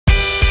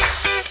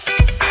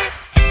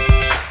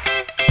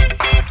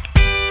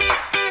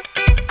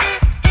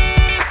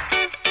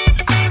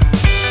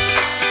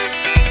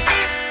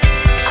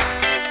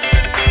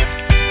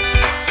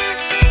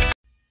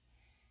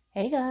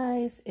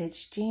guys,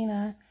 it's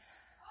Gina.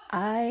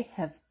 I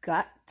have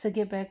got to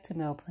get back to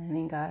meal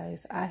planning,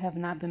 guys. I have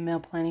not been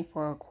meal planning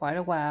for quite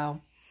a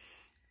while.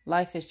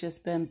 Life has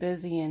just been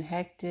busy and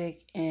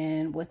hectic,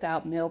 and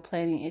without meal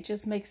planning, it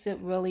just makes it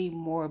really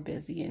more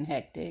busy and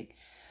hectic.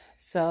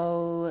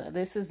 So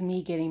this is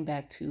me getting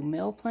back to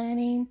meal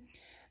planning.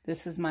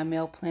 This is my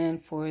meal plan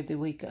for the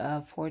week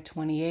of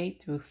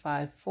 4/28 through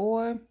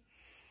 5/4.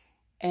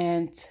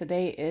 And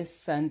today is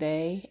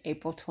Sunday,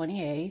 April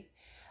 28th.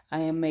 I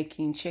am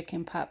making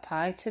chicken pot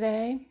pie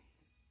today.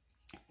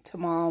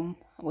 Tomorrow,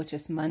 which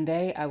is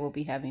Monday, I will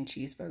be having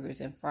cheeseburgers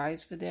and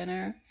fries for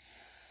dinner.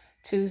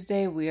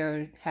 Tuesday, we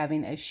are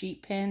having a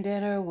sheet pan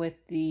dinner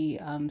with the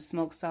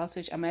smoked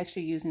sausage. I'm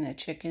actually using a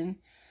chicken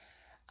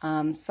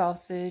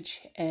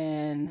sausage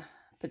and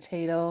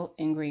potato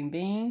and green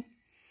bean.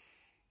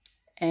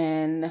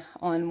 And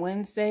on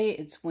Wednesday,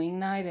 it's wing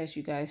night, as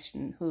you guys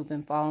who have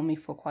been following me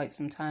for quite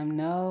some time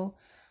know.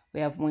 We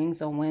have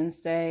wings on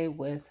Wednesday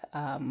with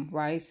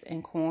rice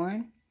and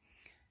corn.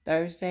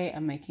 Thursday,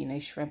 I'm making a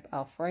shrimp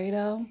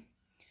Alfredo.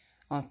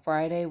 On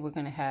Friday, we're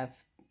going to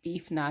have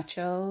beef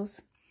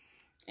nachos.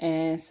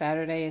 And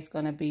Saturday is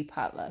going to be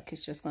potluck.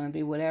 It's just going to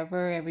be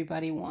whatever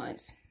everybody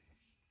wants.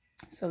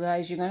 So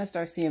guys, you're going to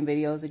start seeing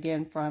videos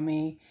again from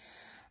me.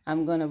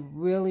 I'm going to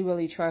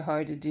really try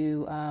hard to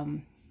do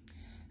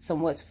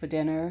some what's for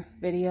dinner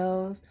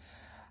videos.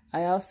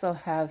 I also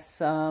have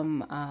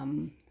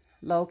some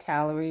low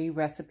calorie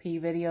recipe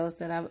videos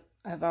that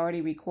I've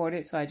already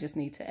recorded, so I just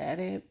need to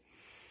edit.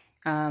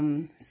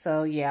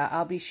 So yeah,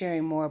 I'll be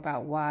sharing more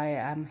about why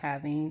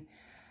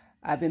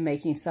I've been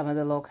making some of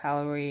the low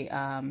calorie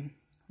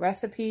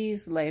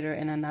recipes later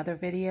in another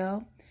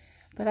video.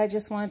 But I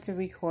just wanted to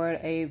record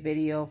a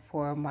video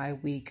for my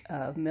week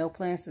of meal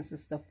plan, since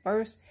it's the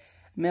first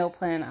meal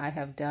plan I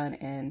have done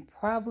in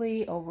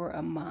probably over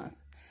a month.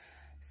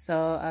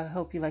 So I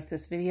hope you like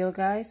this video,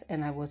 guys,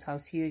 and I will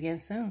talk to you again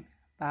soon.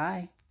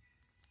 Bye.